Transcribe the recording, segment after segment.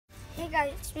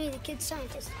guys, it's me, the kid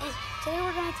scientist, and today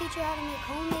we're going to teach you how to make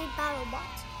homemade battle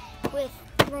bots with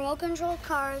remote control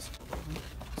cars.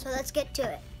 So let's get to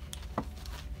it.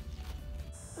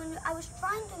 When I was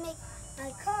trying to make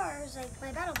my cars, like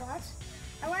my battle bots,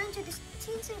 I ran into this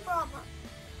teensy problem.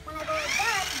 When I go like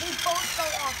that, they both go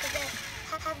off because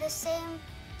they have the same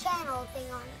channel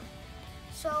thing on it.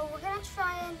 So we're going to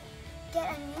try and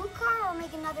get a new car or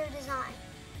make another design.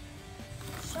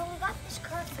 So we got this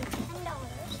car for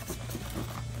 $10.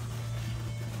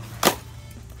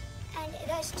 And it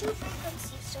has 2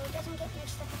 frequencies, so it doesn't get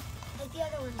mixed up like the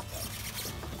other ones did.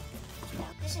 Yeah,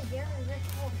 this is very, very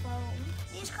cool foam.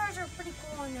 These cars are pretty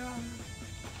cool on their own.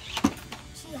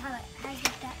 See how it has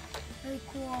like that really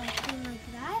cool thing like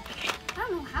that? I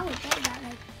don't know how it does that,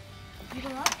 like, you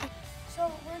go up.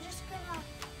 So we're just gonna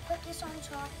put this on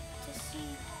top to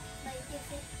see like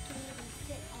if it can even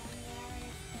fit on there.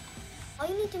 All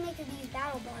you need to make of these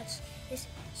battle bots is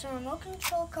some remote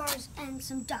control cars and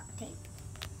some duct tape.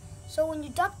 So when you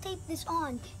duct tape this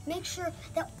on, make sure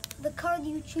that the car that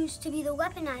you choose to be the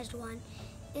weaponized one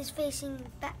is facing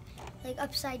back, like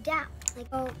upside down. Like,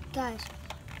 oh guys,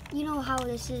 you know how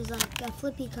this is like a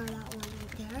flippy car, that one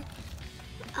right there.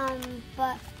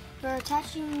 But we're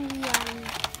attaching the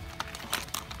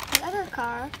other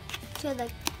car to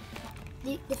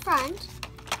the front,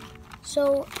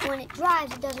 so when it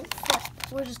drives, it doesn't flip.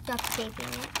 We're just duct taping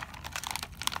it.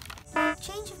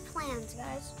 Change of plans,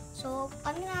 guys. So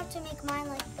I'm gonna have to make mine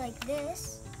like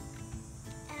this,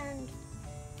 and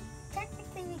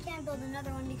technically we can't build another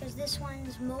one because this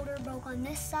one's motor broke on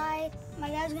this side. My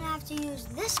guy's gonna have to use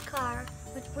this car,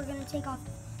 which we're gonna take off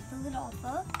the lid off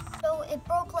of. So it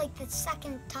broke like the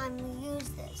second time we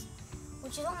used this,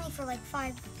 which is only for like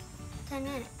 5-10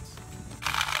 minutes.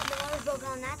 The motor's broken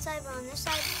on that side, but on this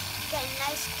side, you get a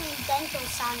nice clean dental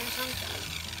sound or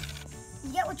something.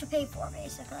 You get what you pay for,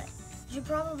 basically. You should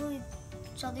probably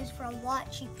sell these for a lot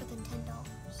cheaper than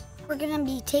 $10. We're gonna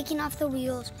be taking off the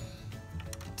wheels,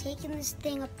 taking this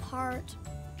thing apart,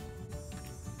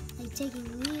 like taking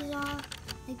these off,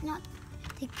 like not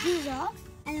take these off,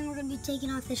 and then we're gonna be taking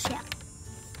off the shell,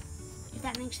 if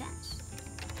that makes sense.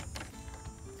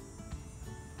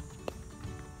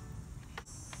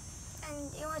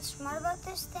 And you know what's smart about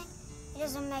this thing? It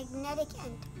has a magnetic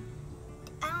end.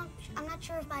 I'm not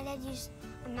sure if my dad used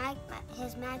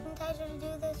his magnetizer to do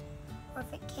this, or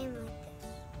if it came like this.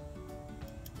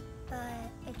 But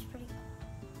it's pretty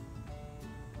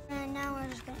cool. And now we're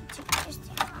just gonna take this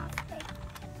thing off.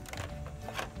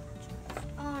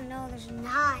 Oh no, there's a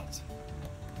knot.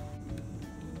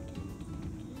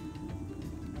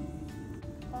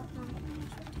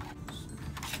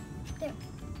 There.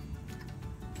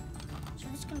 So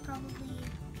this can probably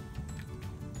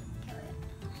carry it.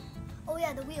 Oh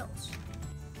yeah, the wheels.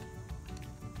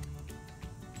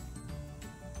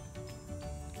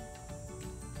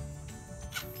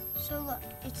 So look,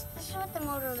 this is what the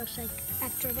motor looks like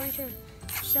after a bunch of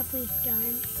stuff we've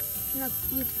done. And look,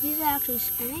 these are actually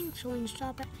spinning, so when you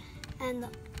stop it, and the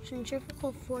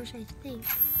centrifugal force, I think.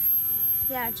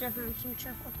 Yeah, it's definitely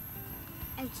centrifugal.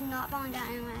 It's not falling down,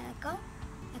 and when I let go,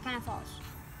 it kind of falls.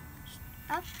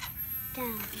 Up,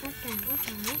 down, up, down, up,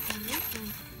 down, up, down, up,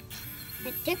 down.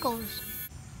 It tickles.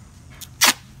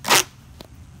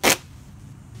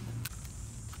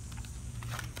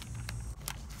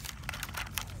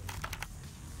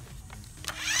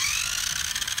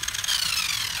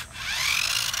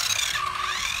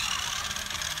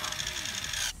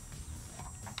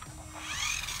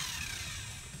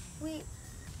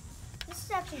 This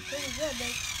is actually pretty good.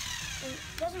 Like, it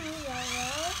doesn't move that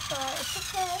well, but it's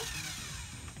okay.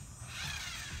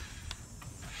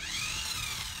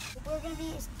 We're going to be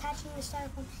attaching the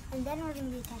styrofoam, and then we're going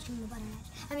to be attaching the butter knives.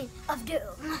 I mean, of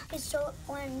doom. So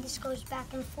when this goes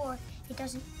back and forth, it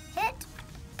doesn't hit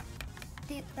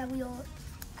that wheel,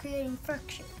 creating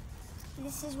friction.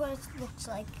 This is what it looks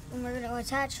like, and we're going to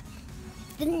attach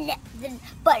the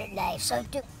butter knife. So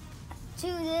to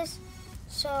this.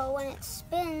 So when it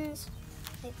spins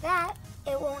like that,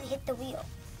 it won't hit the wheel.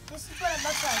 This is what it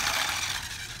looks like.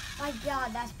 My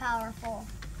God, that's powerful.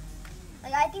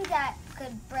 Like, I think that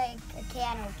could break a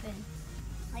can open.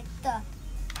 Like the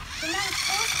amount of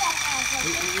force that has.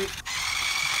 Like,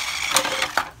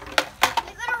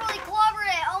 you literally clobbered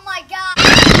it. Oh my God.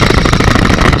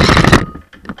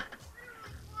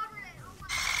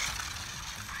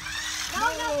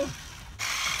 No.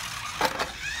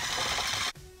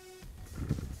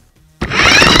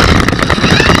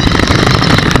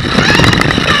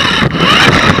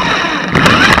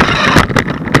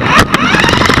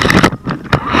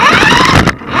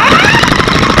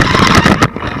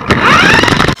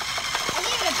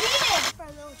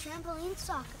 trampoline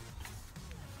soccer.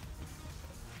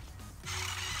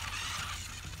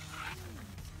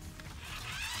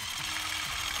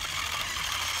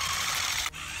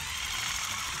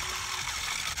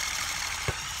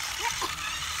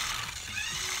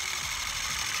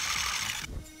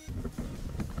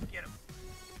 Get him.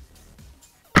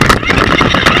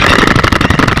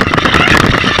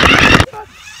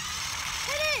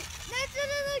 Hit it! That's what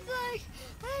it looked like.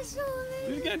 That's so amazing.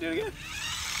 Do it again, do it again.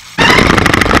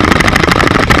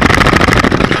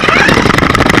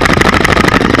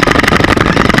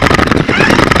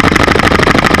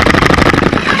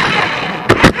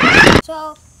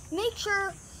 So make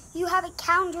sure you have it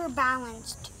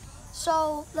counterbalanced.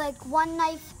 So like one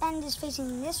knife end is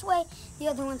facing this way, the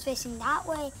other one's facing that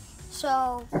way.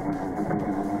 So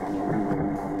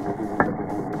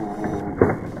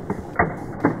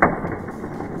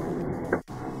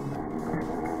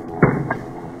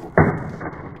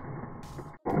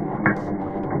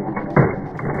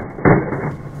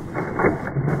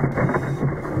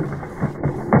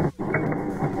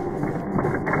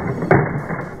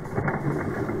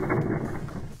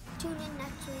tune in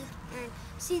next week and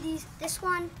see this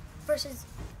one versus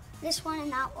this one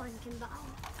and that one combined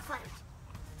fight.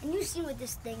 And you've seen what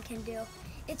this thing can do.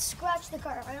 It scratched the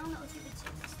car. I don't know if you can see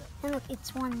this. And look,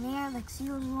 it's one there. Like, see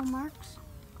those little marks?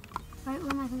 Right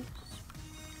where my finger is.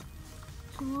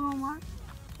 See the little mark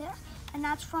there? And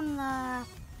that's from the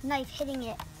knife hitting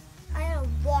it. I had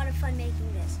a lot of fun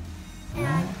making this.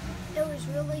 And it was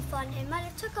really fun. It might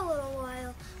have took a little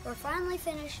while. We're finally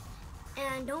finished.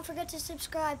 And don't forget to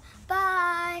subscribe.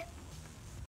 Bye!